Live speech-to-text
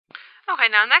Okay,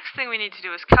 now next thing we need to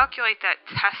do is calculate that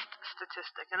test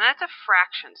statistic, and that's a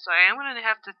fraction, so I am going to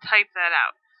have to type that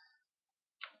out.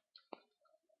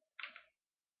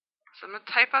 So I'm going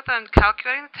to type out that I'm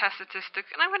calculating the test statistic,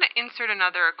 and I'm going to insert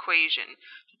another equation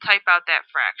to type out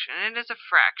that fraction, and it is a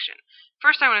fraction.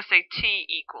 First I'm going to say t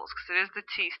equals, because it is the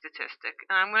t statistic,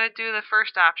 and I'm going to do the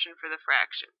first option for the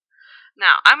fraction.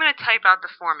 Now, I'm going to type out the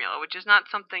formula, which is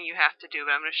not something you have to do,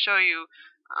 but I'm going to show you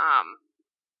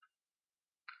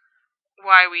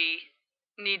why we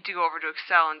need to go over to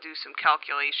Excel and do some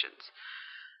calculations.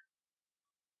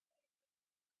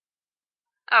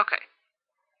 Okay,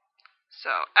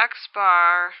 so x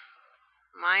bar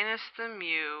minus the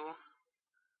mu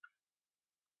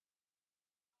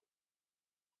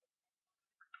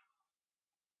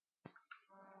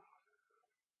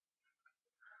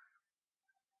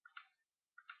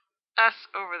s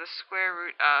over the square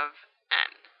root of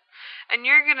n. And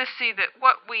you're going to see that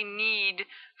what we need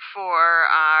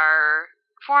for our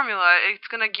formula,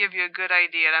 it's going to give you a good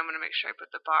idea. And I'm going to make sure I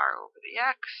put the bar over the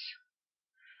x.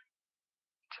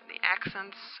 To the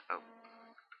accents. Oh.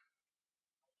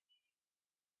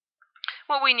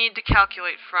 What we need to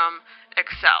calculate from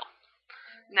Excel.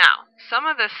 Now, some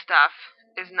of this stuff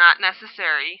is not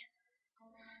necessary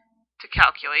to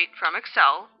calculate from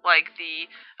Excel, like the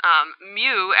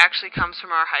mu actually comes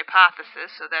from our hypothesis,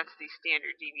 so that's the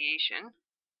standard deviation.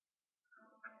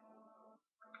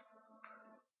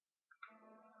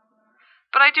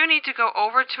 But I do need to go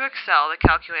over to Excel to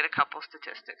calculate a couple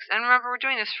statistics. And remember, we're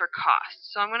doing this for cost.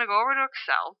 So I'm going to go over to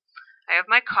Excel. I have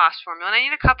my cost formula, and I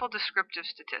need a couple descriptive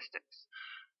statistics.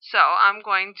 So I'm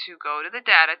going to go to the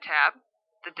Data tab,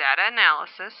 the Data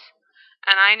Analysis,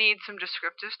 and I need some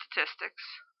descriptive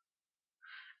statistics.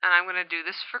 And I'm going to do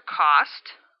this for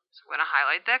cost. So I'm going to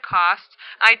highlight that cost.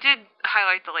 I did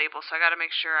highlight the label, so I got to make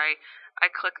sure I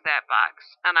click that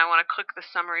box. And I want to click the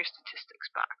Summary Statistics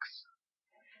box.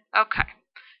 Okay.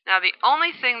 Now the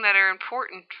only thing that are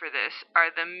important for this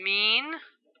are the mean,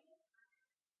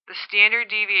 the standard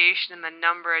deviation, and the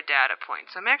number of data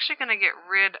points. I'm actually going to get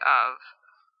rid of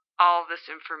all of this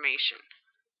information.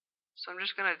 So I'm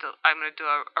just going to do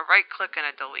a right click and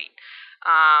a delete.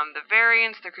 The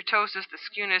variance, the kurtosis, the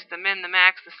skewness, the min, the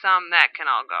max, the sum, that can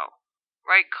all go.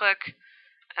 Right click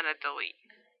and a delete.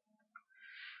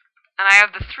 And I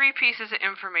have the three pieces of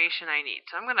information I need.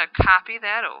 So I'm going to copy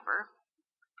that over.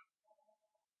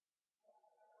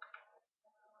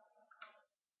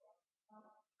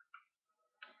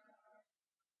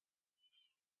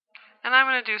 And I'm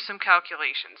going to do some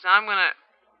calculations. Now I'm going to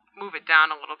move it down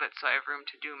a little bit so I have room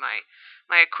to do my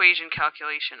equation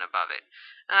calculation above it.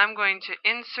 And I'm going to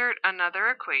insert another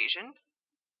equation.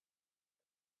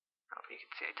 Oh, you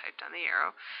can see I typed on the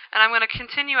arrow. And I'm going to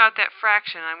continue out that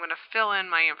fraction. I'm going to fill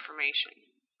in my information.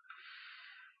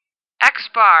 X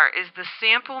bar is the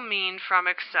sample mean from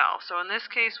Excel. So in this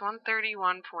case,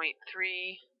 131.33.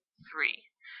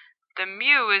 The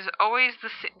mu is always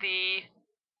the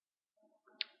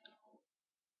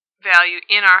value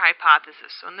in our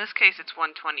hypothesis. So in this case, it's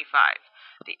 125.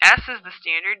 The S is the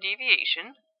standard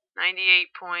deviation,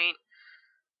 98.03.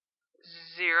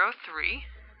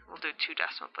 We'll do 2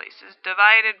 decimal places.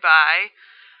 Divided by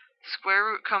square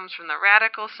root comes from the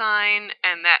radical sign,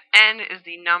 and that n is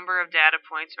the number of data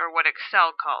points, or what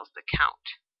Excel calls the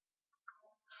count.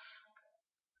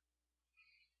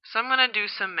 So I'm going to do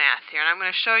some math here, and I'm going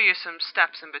to show you some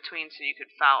steps in between so you could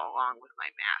follow along with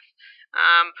my math.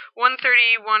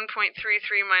 131.33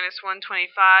 minus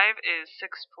 125 is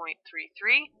 6.33.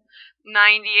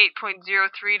 98.03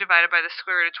 divided by the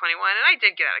square root of 21, and I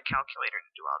did get out a calculator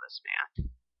to do all this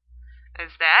math,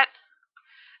 is that.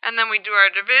 And then we do our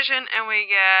division, and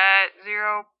we get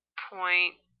 0.295.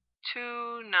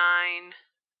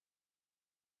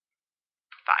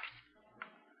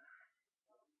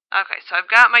 Okay, so I've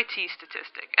got my t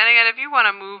statistic. And again, if you want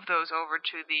to move those over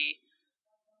to the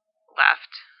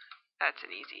left, that's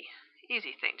an easy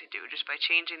thing to do just by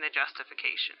changing the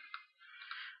justification.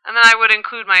 And then I would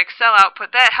include my Excel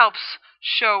output. That helps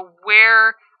show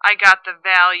where I got the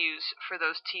values for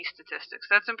those t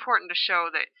statistics. That's important to show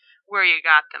that where you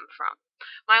got them from.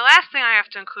 My last thing I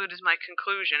have to include is my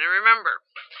conclusion. And remember,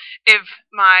 if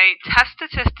my test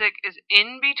statistic is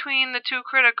in between the two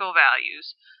critical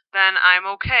values, then I'm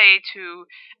okay to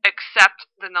accept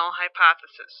the null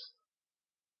hypothesis,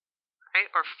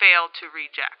 right? Or fail to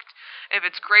reject. If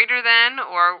it's greater than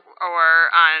or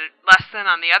less than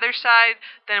on the other side,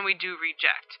 then we do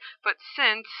reject. But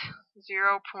since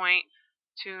 0.295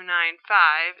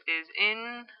 is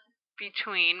in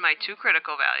between my two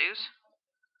critical values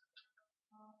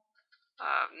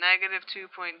of negative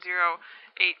 2.086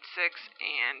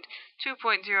 and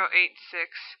 2.086,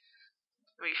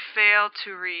 We fail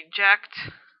to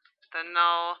reject the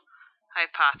null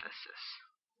hypothesis.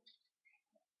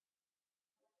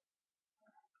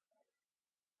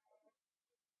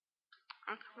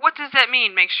 What does that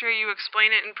mean? Make sure you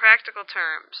explain it in practical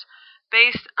terms.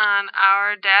 Based on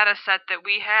our data set that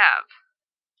we have,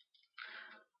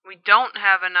 we don't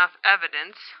have enough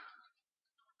evidence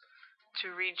to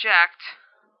reject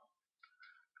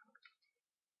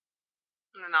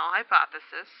the null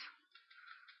hypothesis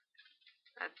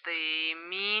that the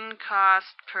mean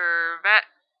cost per vet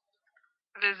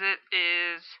visit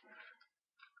is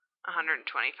 $125.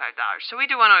 So we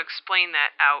do want to explain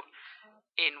that out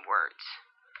in words.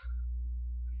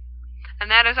 And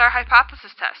that is our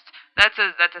hypothesis test. That's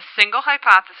a single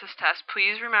hypothesis test.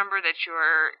 Please remember that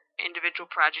your individual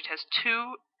project has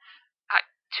two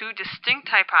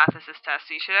distinct hypothesis tests.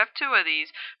 So you should have two of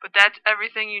these, but that's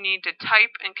everything you need to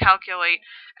type and calculate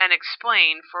and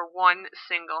explain for one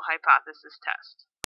single hypothesis test.